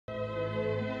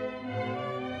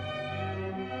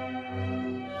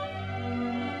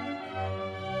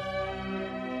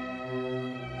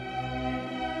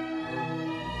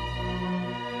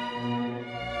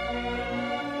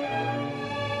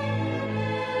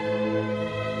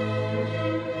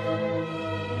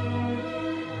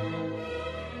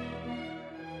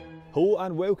Hello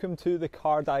and welcome to the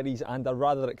Car Diaries, and a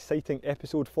rather exciting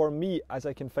episode for me as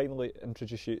I can finally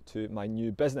introduce you to my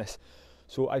new business.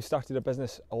 So I've started a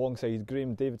business alongside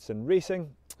Graham Davidson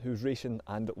Racing, who's racing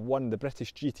and won the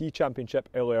British GT Championship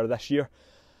earlier this year,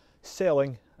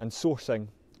 selling and sourcing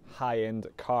high-end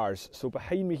cars. So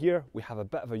behind me here we have a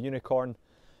bit of a unicorn,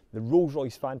 the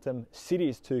Rolls-Royce Phantom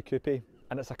Series 2 Coupe,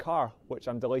 and it's a car which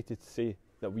I'm delighted to say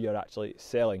that we are actually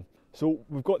selling. So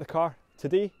we've got the car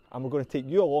today and we're going to take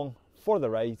you along for the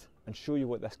ride and show you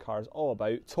what this car is all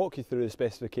about, talk you through the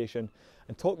specification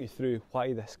and talk you through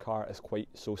why this car is quite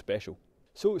so special.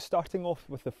 So starting off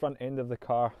with the front end of the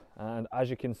car, and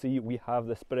as you can see we have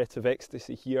the Spirit of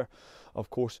Ecstasy here. Of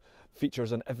course,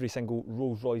 features on every single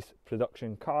Rolls-Royce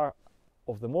production car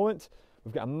of the moment.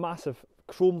 We've got a massive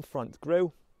chrome front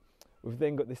grille. We've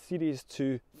then got the Series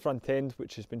 2 front end,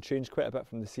 which has been changed quite a bit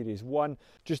from the Series 1.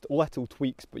 Just little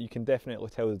tweaks, but you can definitely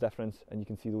tell the difference, and you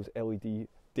can see those LED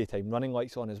daytime running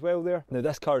lights on as well there. Now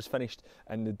this car is finished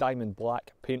in the diamond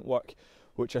black paintwork,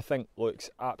 which I think looks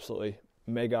absolutely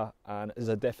mega and is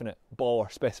a definite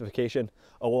baller specification,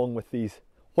 along with these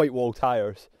white wall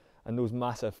tyres and those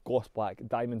massive gloss black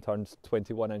diamond turns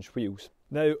 21-inch wheels.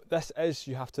 Now this is,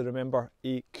 you have to remember,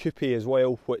 a coupe as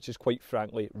well, which is quite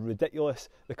frankly ridiculous.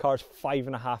 The car's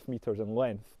 5.5 metres in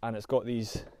length and it's got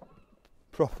these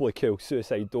properly cool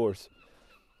suicide doors,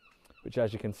 which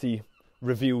as you can see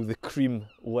reveal the cream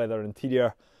leather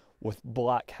interior with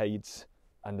black hides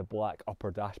and the black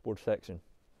upper dashboard section.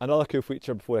 Another cool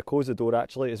feature before I close the door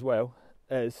actually as well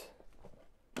is,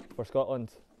 for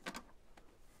Scotland,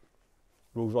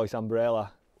 Rolls-Royce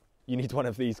umbrella. You need one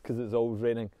of these because it's always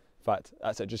raining. In fact,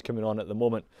 that's it just coming on at the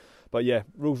moment. But yeah,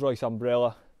 Rolls-Royce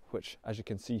umbrella, which as you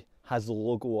can see has the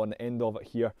logo on the end of it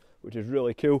here, which is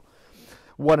really cool.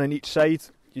 One on each side.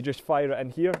 You just fire it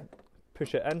in here,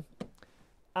 push it in,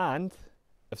 and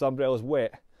if the umbrella is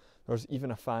wet, there's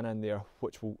even a fan in there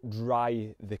which will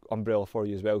dry the umbrella for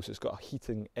you as well. So it's got a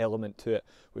heating element to it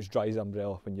which dries the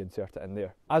umbrella when you insert it in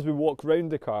there. As we walk round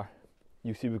the car,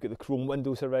 you see we've got the chrome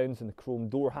window surrounds and the chrome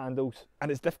door handles, and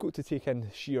it's difficult to take in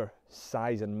the sheer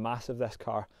size and mass of this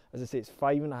car. As I say, it's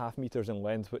 5.5 metres in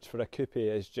length, which for a coupe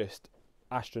is just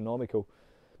astronomical.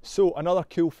 So another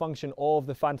cool function of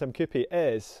the Phantom Coupe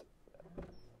is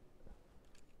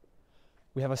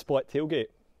we have a split tailgate,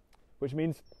 which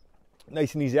means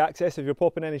nice and easy access if you're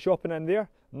popping any shopping in there.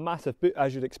 Massive boot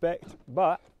as you'd expect,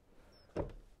 but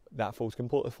that folds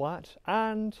completely flat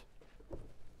and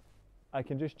I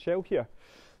can just chill here.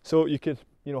 So you could,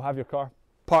 have your car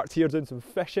parked here doing some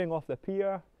fishing off the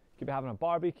pier. You could be having a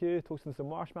barbecue, toasting some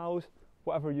marshmallows,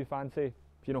 whatever you fancy.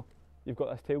 You've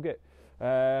got this tailgate.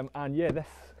 And yeah, this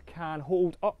can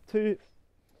hold up to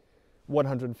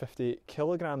 150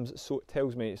 kilograms, so it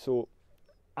tells me. So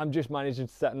I'm just managing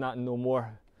to sit in that and no more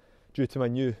due to my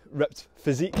new ripped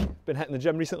physique. Been hitting the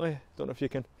gym recently. Don't know if you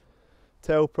can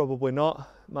tell, probably not.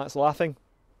 Matt's laughing.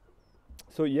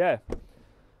 So yeah.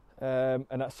 And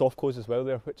that's soft close as well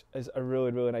there, which is a really,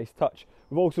 really nice touch.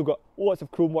 We've also got lots of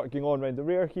chrome work going on around the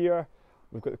rear here.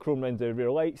 We've got the chrome around the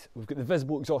rear lights. We've got the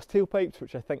visible exhaust tailpipes,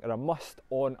 which I think are a must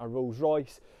on a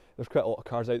Rolls-Royce. There's quite a lot of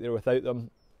cars out there without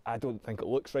them. I don't think it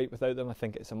looks right without them. I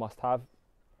think it's a must-have.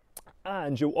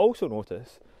 And you'll also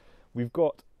notice we've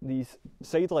got these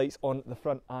side lights on the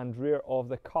front and rear of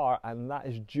the car, and that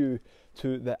is due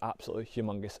to the absolutely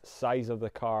humongous size of the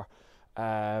car.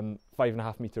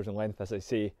 5.5 metres in length, as I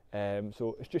say.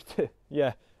 So it's just to,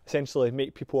 essentially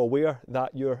make people aware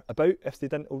that you're about if they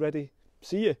didn't already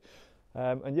see you.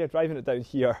 And yeah, driving it down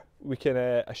here, we can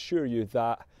assure you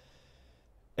that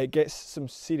it gets some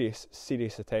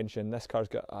serious attention. This car's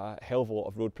got a hell of a lot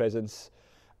of road presence.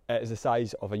 It is the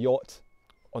size of a yacht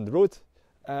on the road,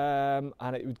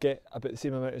 and it would get about the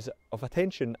same amount of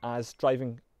attention as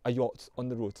driving a yacht on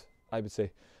the road, I would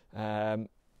say.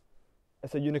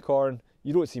 It's a unicorn.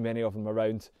 You don't see many of them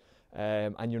around,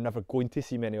 and you're never going to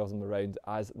see many of them around,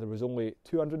 as there was only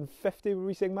 250, were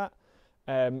we saying, Matt?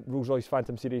 Rolls-Royce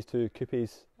Phantom Series 2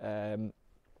 coupes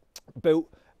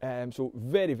built, so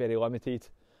very, very limited.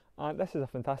 And this is a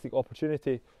fantastic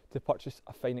opportunity to purchase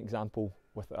a fine example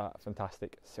with a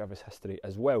fantastic service history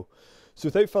as well. So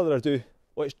without further ado,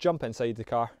 let's jump inside the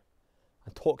car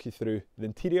and talk you through the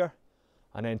interior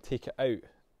and then take it out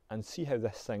and see how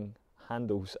this thing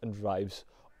handles and drives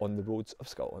on the roads of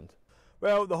Scotland.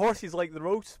 Well, the horses like the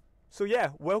roads, so yeah,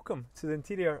 welcome to the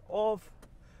interior of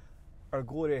our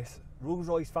glorious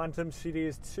Rolls-Royce Phantom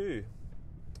Series 2.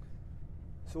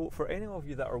 So for any of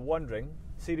you that are wondering,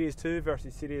 Series 2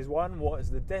 versus Series 1, what is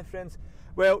the difference?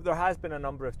 Well, there has been a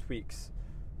number of tweaks.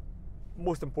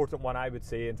 Most important one I would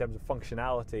say in terms of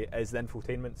functionality is the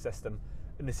infotainment system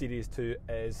in the Series 2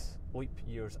 is leap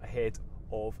years ahead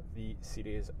of the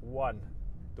Series 1.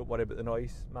 Don't worry about the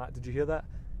noise, Matt, did you hear that?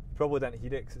 You probably didn't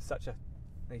hear it because it's such a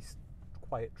nice,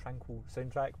 quiet, tranquil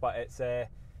soundtrack, but it's a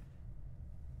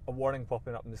warning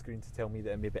popping up on the screen to tell me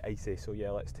that it may be icy, so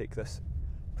yeah, let's take this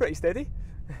pretty steady,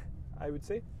 I would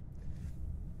say.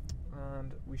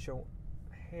 And we shall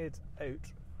head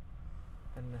out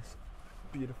in this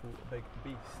beautiful big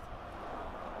beast.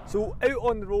 So out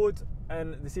on the road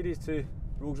in the Series 2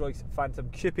 Rolls-Royce Phantom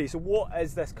Coupe. So what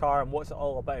is this car and what's it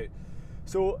all about?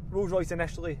 So Rolls-Royce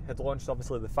initially had launched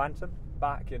obviously the Phantom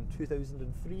back in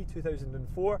 2003,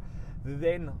 2004. They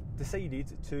then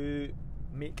decided to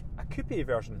make a coupe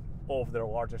version of their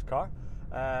largest car.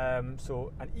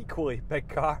 So an equally big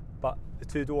car, but the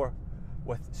two-door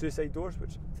with suicide doors,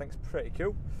 which I think is pretty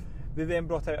cool. They then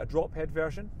brought out a drop head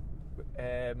version,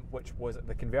 which was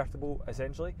the convertible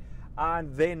essentially,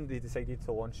 and then they decided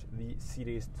to launch the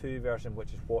Series 2 version,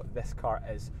 which is what this car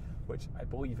is, which I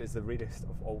believe is the rarest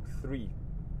of all three.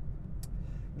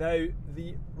 Now,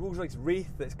 the Rolls-Royce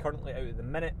Wraith that's currently out at the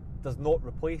minute does not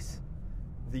replace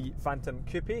the Phantom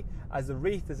Coupe, as the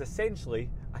Wraith is essentially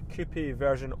a coupe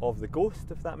version of the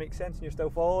Ghost, if that makes sense and you're still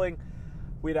following,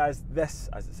 whereas this,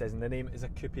 as it says in the name, is a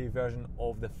coupe version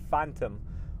of the Phantom,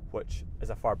 which is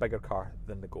a far bigger car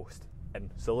than the Ghost, in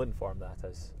saloon form that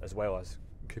is, as well as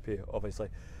coupe obviously.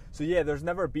 So yeah, there's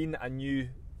never been a new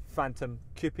Phantom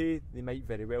Coupe. They might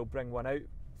very well bring one out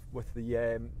with the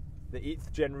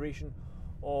 8th generation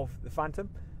of the Phantom.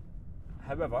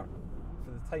 However,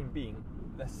 for the time being,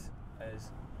 this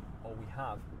is all we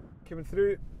have. Coming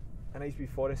through a nice wee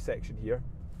forest section here,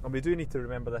 and we do need to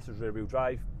remember this is rear wheel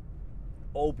drive,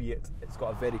 albeit it's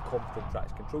got a very competent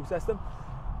traction control system.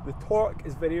 The torque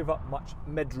is very much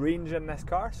mid-range in this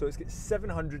car, so it's got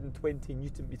 720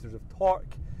 Newton meters of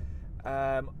torque,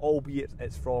 albeit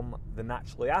it's from the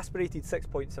naturally aspirated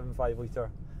 6.75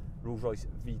 litre Rolls-Royce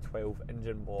V12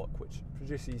 engine block, which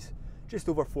produces just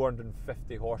over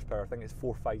 450 horsepower. I think it's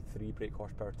 453 brake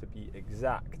horsepower to be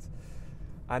exact.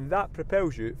 And that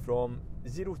propels you from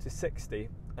 0 to 60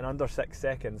 in under 6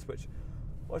 seconds, which,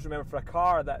 let's remember, for a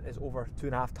car that is over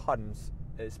 2.5 tonnes,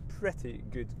 is pretty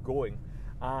good going.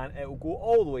 And it will go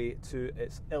all the way to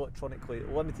its electronically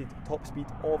limited top speed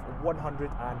of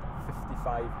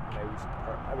 155 miles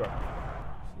per hour.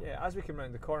 So yeah, as we come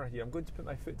around the corner here, I'm going to put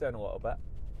my foot down a little bit,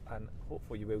 and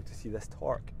hopefully you will to see this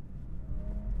torque.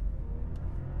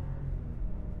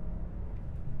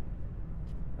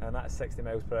 And that's 60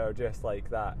 miles per hour just like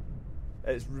that.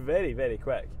 It's very, very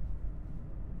quick.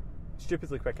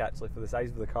 Stupidly quick actually for the size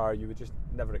of the car. You would just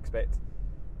never expect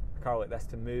a car like this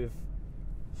to move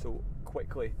so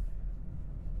quickly.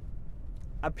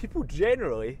 And people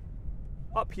generally,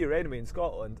 up here anyway in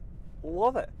Scotland,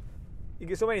 love it. You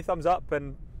get so many thumbs up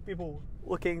and people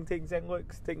looking, taking second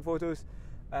looks, taking photos,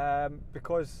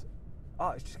 because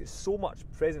it just gets so much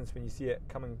presence when you see it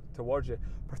coming towards you,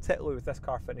 particularly with this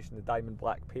car finished in the diamond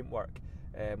black paintwork,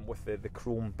 with the big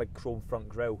chrome front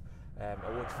grille. It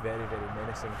looks very, very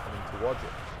menacing coming towards it.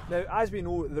 Now, as we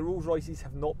know, the Rolls-Royces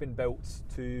have not been built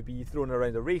to be thrown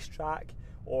around a racetrack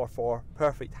or for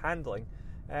perfect handling,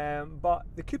 but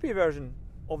the coupe version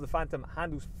of the Phantom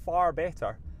handles far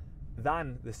better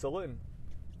than the saloon.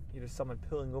 Here is someone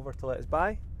pulling over to let us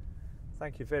by.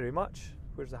 Thank you very much.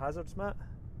 Where's the hazards, Matt?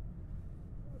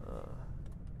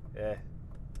 Yeah,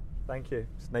 thank you.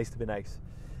 It's nice to be nice,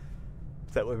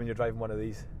 particularly when you're driving one of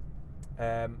these.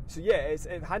 So yeah,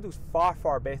 it handles far,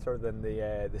 far better than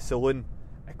the saloon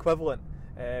equivalent,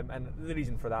 and the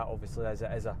reason for that obviously is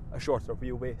it is a shorter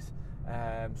wheelbase,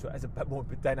 so it is a bit more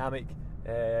dynamic,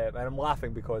 and I'm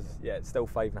laughing because yeah, it's still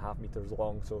 5.5 meters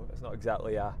long, so it's not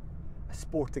exactly a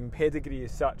sporting pedigree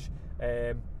as such,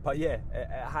 but yeah, it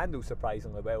handles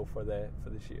surprisingly well for the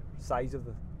sheer size of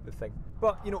the thing.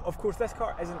 But you know, of course, this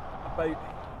car isn't about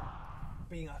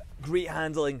being a great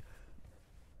handling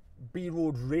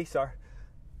B-road racer.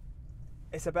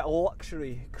 It's a bit of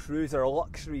luxury cruiser, a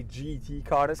luxury GT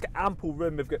car. It's got ample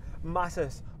room. We've got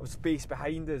masses of space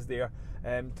behind us there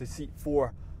to seat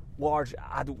 4 large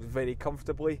adults very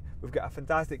comfortably. We've got a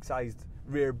fantastic sized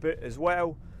rear boot as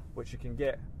well, which you can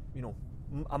get, you know,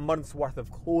 a month's worth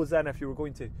of clothes in if you were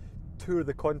going to tour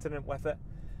the continent with it.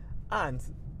 And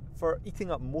for eating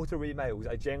up motorway miles,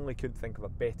 I generally couldn't think of a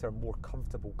better, more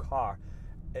comfortable car.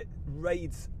 It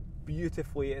rides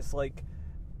beautifully. It's like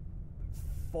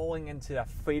falling into a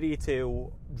fairy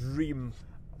tale dream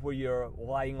where you're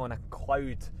lying on a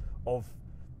cloud of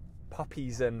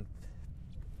puppies and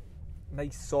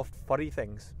nice soft furry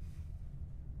things.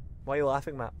 Why are you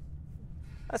laughing, Matt?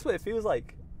 That's what it feels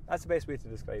like. That's the best way to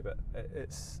describe it. It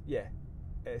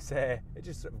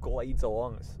just sort of glides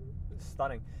along. It's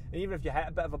stunning. And even if you hit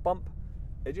a bit of a bump,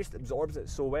 it just absorbs it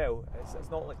so well.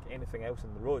 It's not like anything else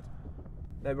on the road.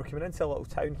 Now we're coming into a little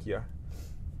town here,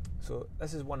 so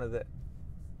this is one of the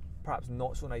perhaps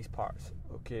not so nice parts,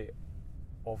 okay,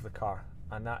 of the car,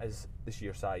 and that is the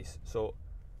sheer size. So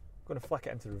I'm going to flick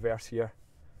it into reverse here,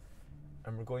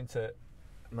 and we're going to,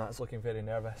 Matt's looking very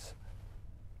nervous,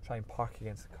 try and park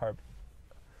against the curb.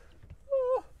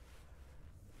 Oh.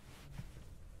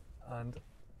 And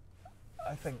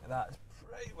I think that's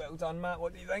pretty well done, Matt.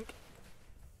 What do you think?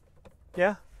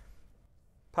 Yeah?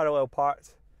 Parallel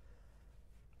parked.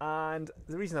 And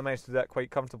the reason I managed to do that quite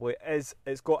comfortably is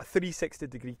it's got a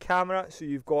 360-degree camera, so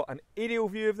you've got an aerial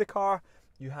view of the car,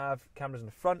 you have cameras in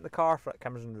the front of the car,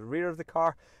 cameras in the rear of the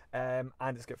car, and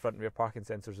it's got front and rear parking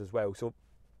sensors as well. So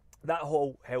that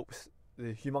all helps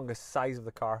the humongous size of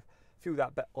the car feel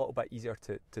that a little bit easier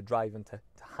to drive and to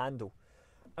handle.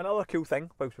 Another cool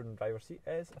thing, whilst we're in the driver's seat,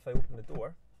 is if I open the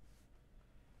door,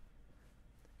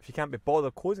 if you can't be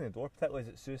bothered closing the door, particularly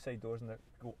as it's suicide doors and they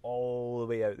go all the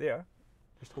way out there,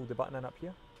 just hold the button in up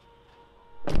here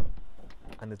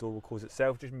and the door will close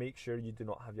itself. Just make sure you do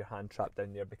not have your hand trapped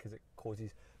down there, because it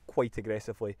closes quite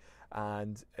aggressively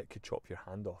and it could chop your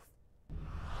hand off.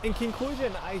 In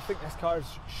conclusion, I think this car is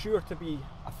sure to be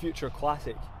a future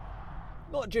classic.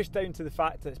 Not just down to the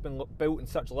fact that it's been built in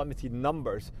such limited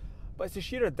numbers, but it's the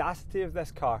sheer audacity of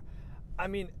this car. I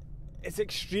mean, it's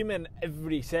extreme in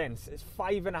every sense. It's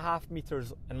 5.5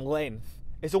 metres in length.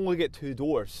 It's only got 2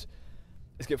 doors.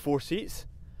 It's got 4 seats.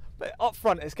 But up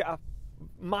front, it's got a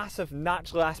massive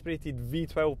naturally aspirated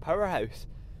V12 powerhouse.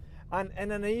 And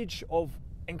in an age of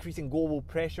increasing global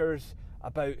pressures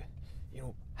about,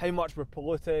 how much we're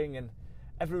polluting and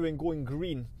everyone going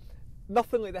green,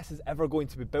 nothing like this is ever going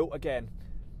to be built again.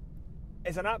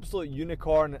 It's an absolute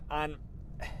unicorn, and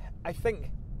I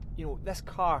think, this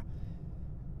car,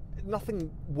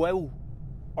 nothing will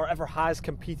or ever has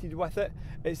competed with it.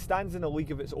 It stands in a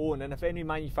league of its own, and if any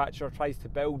manufacturer tries to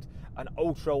build an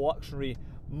ultra luxury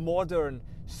modern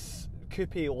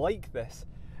coupe like this,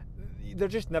 they're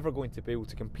just never going to be able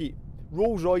to compete.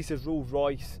 Rolls-Royce is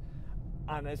Rolls-Royce,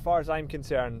 and as far as I'm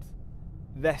concerned,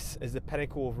 this is the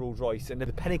pinnacle of Rolls-Royce and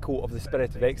the pinnacle of the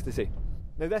spirit of ecstasy.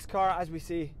 Now this car, as we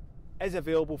say, is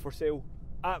available for sale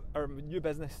at our new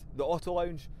business, the Auto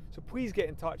Lounge, so please get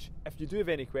in touch if you do have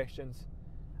any questions,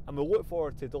 and we'll look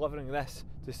forward to delivering this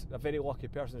to a very lucky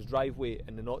person's driveway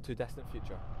in the not too distant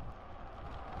future.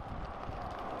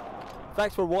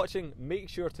 Thanks for watching. Make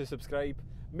sure to subscribe,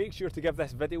 make sure to give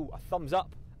this video a thumbs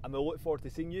up, and we'll look forward to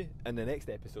seeing you in the next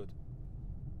episode.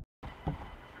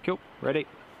 Cool, ready?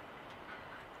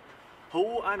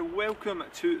 Hello and welcome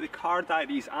to the Car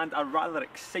Diaries, and a rather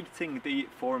exciting day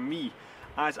for me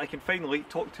as I can finally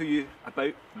talk to you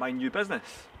about my new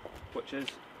business, which is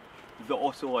the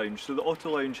Auto Lounge. So the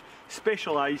Auto Lounge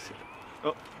specialise...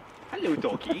 Oh, hello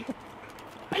doggy.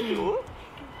 Hello.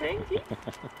 Thank you.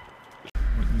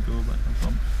 What can we go about the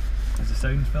bump? Is the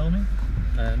sound filming?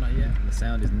 Not yet. The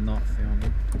sound is not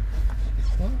filming.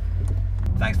 What?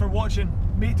 Thanks for watching.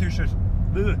 Make sure.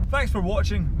 Thanks for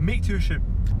watching. Make sure.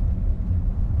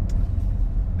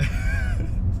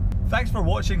 Thanks for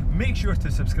watching. Make sure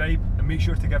to subscribe and make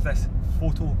sure to give this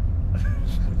photo.